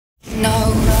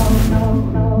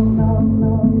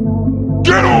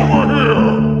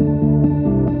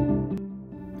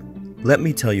Let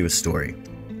me tell you a story.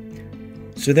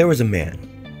 So there was a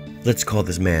man. Let's call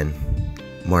this man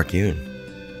Mark Yoon.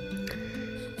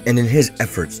 And in his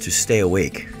efforts to stay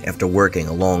awake after working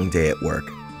a long day at work,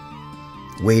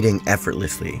 waiting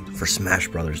effortlessly for Smash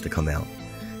Brothers to come out,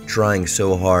 trying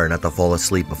so hard not to fall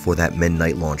asleep before that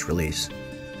midnight launch release.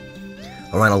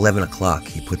 Around 11 o'clock,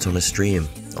 he puts on a stream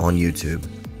on YouTube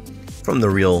from the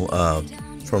real,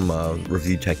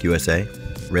 Review Tech USA.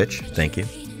 Rich, thank you.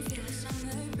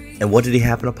 And what did he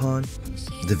happen upon?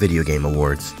 The Video Game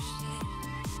Awards.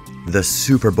 The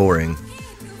super boring,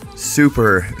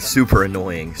 super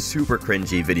annoying, super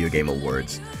cringy Video Game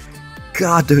Awards.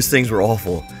 God, those things were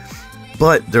awful.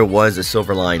 But there was a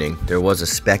silver lining. There was a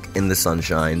speck in the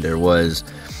sunshine. There was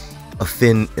a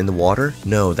fin in the water.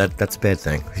 No, that's a bad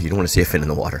thing. You don't want to see a fin in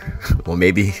the water. Well,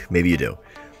 maybe you do,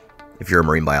 if you're a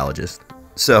marine biologist.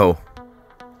 So,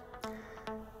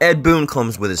 Ed Boon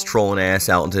comes with his trolling ass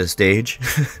out onto the stage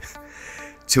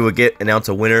to announce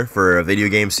a winner for a video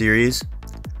game series.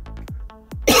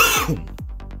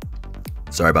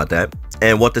 Sorry about that.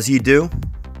 And what does he do?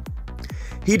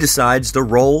 He decides to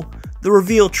roll the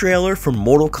reveal trailer for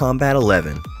Mortal Kombat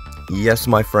 11. Yes,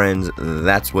 my friends,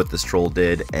 that's what this troll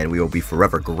did, and we will be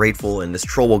forever grateful, and this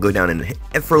troll will go down in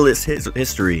effortless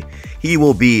history. He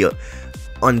will be,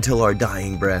 until our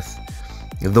dying breath,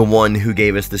 the one who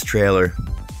gave us this trailer.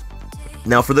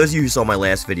 Now, for those of you who saw my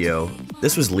last video,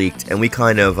 this was leaked, and we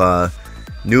kind of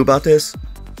knew about this.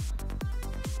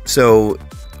 So,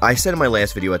 I said in my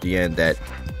last video at the end that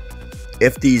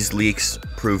if these leaks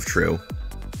prove true,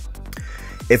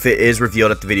 if it is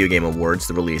revealed at the Video Game Awards,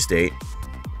 the release date,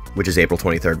 which is April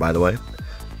 23rd, by the way,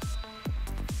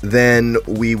 then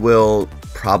we will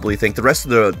probably think the rest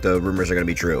of the rumors are going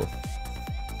to be true.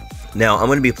 Now, I'm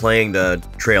going to be playing the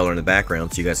trailer in the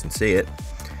background so you guys can see it.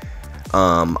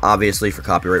 Obviously, for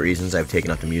copyright reasons, I've taken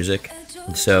out the music.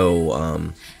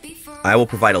 So, I will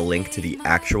provide a link to the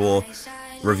actual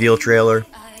reveal trailer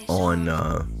on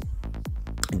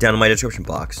down in my description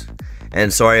box.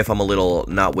 And sorry if I'm a little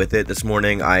not with it this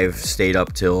morning. I've stayed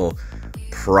up till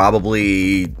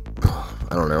probably,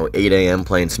 I don't know, 8 a.m.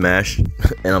 playing Smash.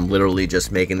 And I'm literally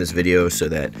just making this video so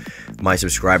that my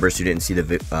subscribers who didn't see the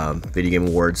Video Game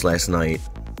Awards last night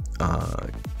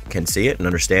can see it and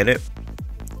understand it.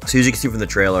 So as you can see from the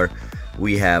trailer,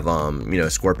 we have,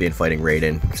 Scorpion fighting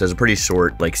Raiden. So it's a pretty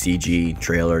short, like, CG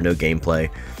trailer, no gameplay.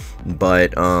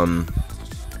 But,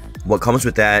 what comes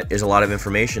with that is a lot of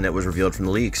information that was revealed from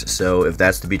the leaks. So if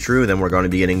that's to be true, then we're going to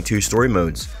be getting 2 story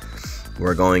modes.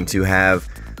 We're going to have,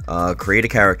 create a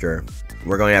character.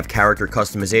 We're going to have character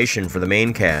customization for the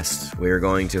main cast. We're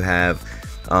going to have,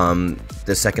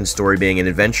 the second story being an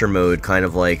adventure mode, kind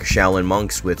of like Shaolin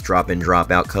Monks with drop-in,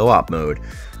 drop-out co-op mode.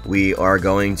 We are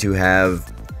going to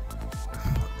have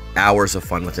hours of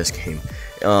fun with this game.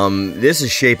 This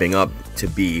is shaping up to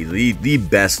be the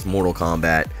best Mortal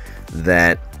Kombat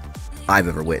that I've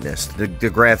ever witnessed. The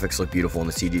graphics look beautiful in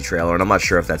the CG trailer, and I'm not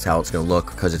sure if that's how it's going to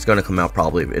look, because it's going to come out for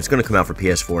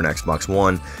PS4 and Xbox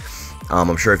One.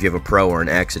 I'm sure if you have a Pro or an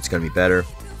X, it's going to be better.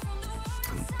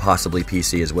 Possibly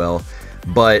PC as well.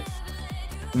 But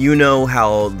you know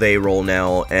how they roll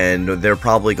now, and they're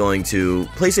probably going to...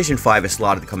 PlayStation 5 is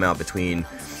slotted to come out between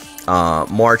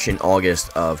March and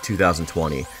August of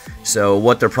 2020. So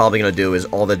what they're probably going to do is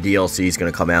all the DLC is going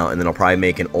to come out, and then they'll probably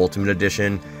make an Ultimate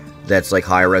Edition that's like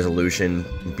higher resolution,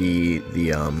 be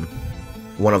the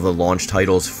one of the launch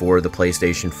titles for the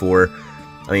PlayStation 4,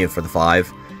 for the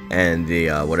 5, and the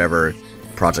whatever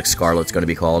Project Scarlet's going to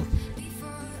be called.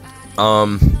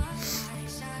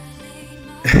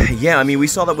 Yeah, we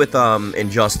saw that with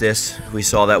Injustice. We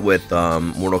saw that with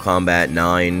Mortal Kombat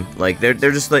 9. Like they're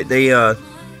just like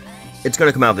it's going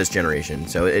to come out this generation.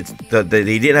 So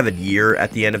they did have a year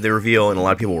at the end of the reveal, and a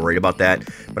lot of people were worried about that.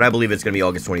 But I believe it's going to be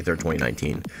August 23rd,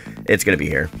 2019. It's going to be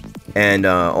here. And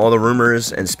all the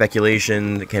rumors and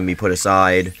speculation can be put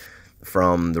aside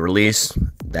from the release.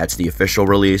 That's the official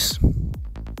release.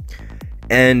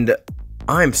 And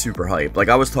I'm super hyped. Like,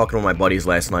 I was talking to my buddies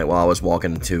last night while I was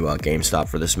walking to GameStop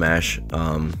for the Smash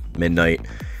midnight.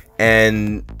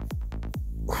 And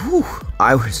whew,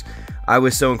 I was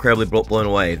so incredibly blown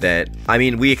away that,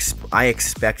 I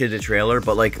expected a trailer,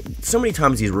 but, like, so many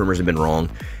times these rumors have been wrong,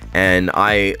 and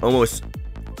I almost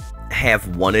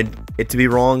have wanted it to be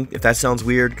wrong, if that sounds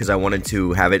weird, because I wanted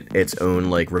to have it its own,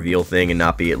 like, reveal thing and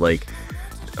not be, like...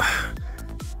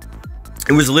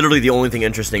 It was literally the only thing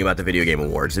interesting about the Video Game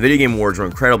Awards. The Video Game Awards were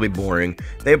incredibly boring.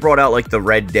 They brought out, like, the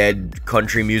Red Dead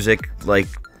country music, like,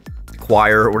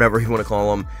 choir, or whatever you want to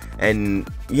call them, and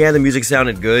yeah, the music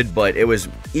sounded good, but it was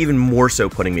even more so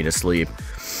putting me to sleep.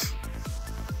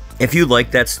 If you like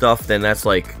that stuff, then that's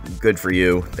like good for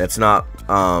you. That's not,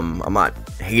 I'm not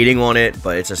hating on it,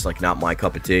 but it's just like not my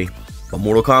cup of tea. But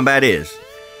Mortal Kombat is.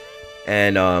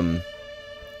 And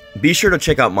be sure to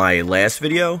check out my last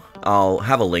video. I'll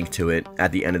have a link to it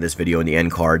at the end of this video in the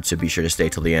end card, so be sure to stay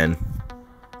till the end.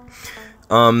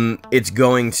 It's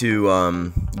going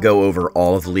to go over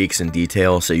all of the leaks in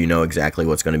detail, so you know exactly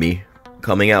what's going to be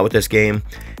coming out with this game.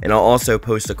 And I'll also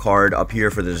post a card up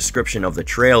here for the description of the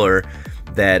trailer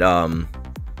that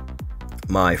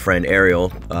my friend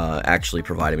Ariel actually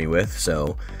provided me with,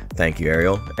 so thank you,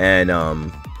 Ariel. And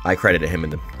I credited him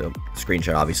in the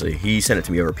screenshot, obviously. He sent it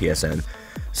to me over PSN.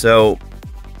 So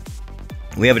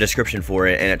we have a description for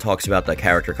it, and it talks about the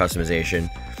character customization.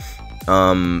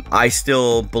 I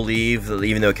still believe that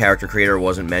even though character creator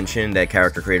wasn't mentioned, that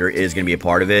character creator is going to be a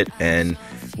part of it, and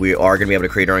we are going to be able to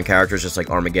create our own characters just like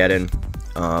Armageddon.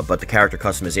 But the character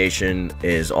customization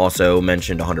is also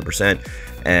mentioned 100%,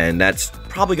 and that's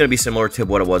probably going to be similar to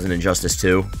what it was in Injustice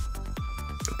 2,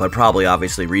 but probably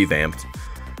obviously revamped.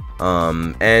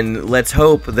 And let's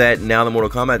hope that now that Mortal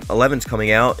Kombat 11's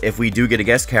coming out, if we do get a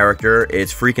guest character,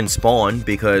 it's freaking Spawn,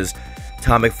 because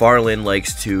Todd McFarlane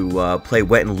likes to play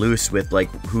wet and loose with like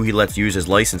who he lets use his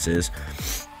licenses.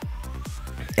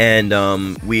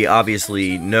 And we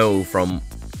obviously know from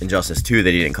Injustice 2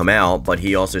 that he didn't come out, but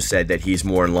he also said that he's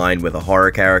more in line with a horror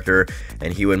character,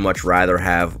 and he would much rather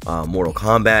have Mortal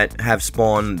Kombat have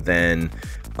Spawn than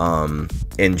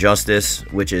Injustice,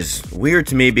 which is weird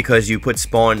to me because you put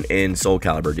Spawn in Soul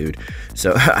Calibur, dude.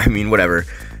 So, I mean, whatever.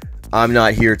 I'm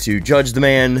not here to judge the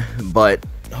man, but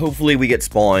hopefully we get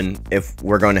Spawn if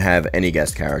we're going to have any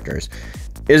guest characters.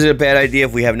 Is it a bad idea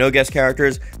if we have no guest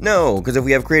characters? No, because if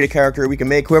we have create a character, we can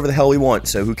make whoever the hell we want,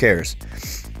 so who cares?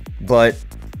 But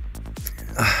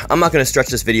I'm not going to stretch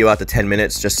this video out to 10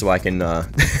 minutes just so I can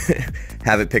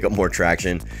have it pick up more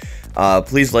traction.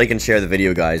 Please like and share the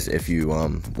video, guys, if you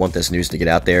want this news to get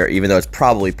out there, even though it's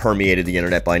probably permeated the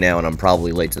internet by now and I'm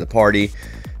probably late to the party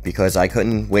because I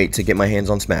couldn't wait to get my hands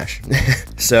on Smash.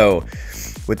 So,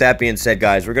 with that being said,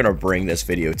 guys, we're going to bring this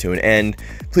video to an end.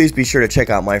 Please be sure to check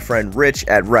out my friend Rich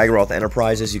at Ragaroth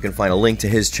Enterprises. You can find a link to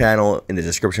his channel in the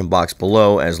description box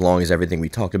below, as long as everything we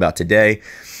talked about today.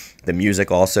 The music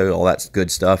also, all that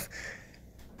good stuff.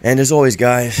 And as always,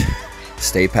 guys,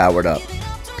 stay powered up.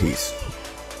 Peace.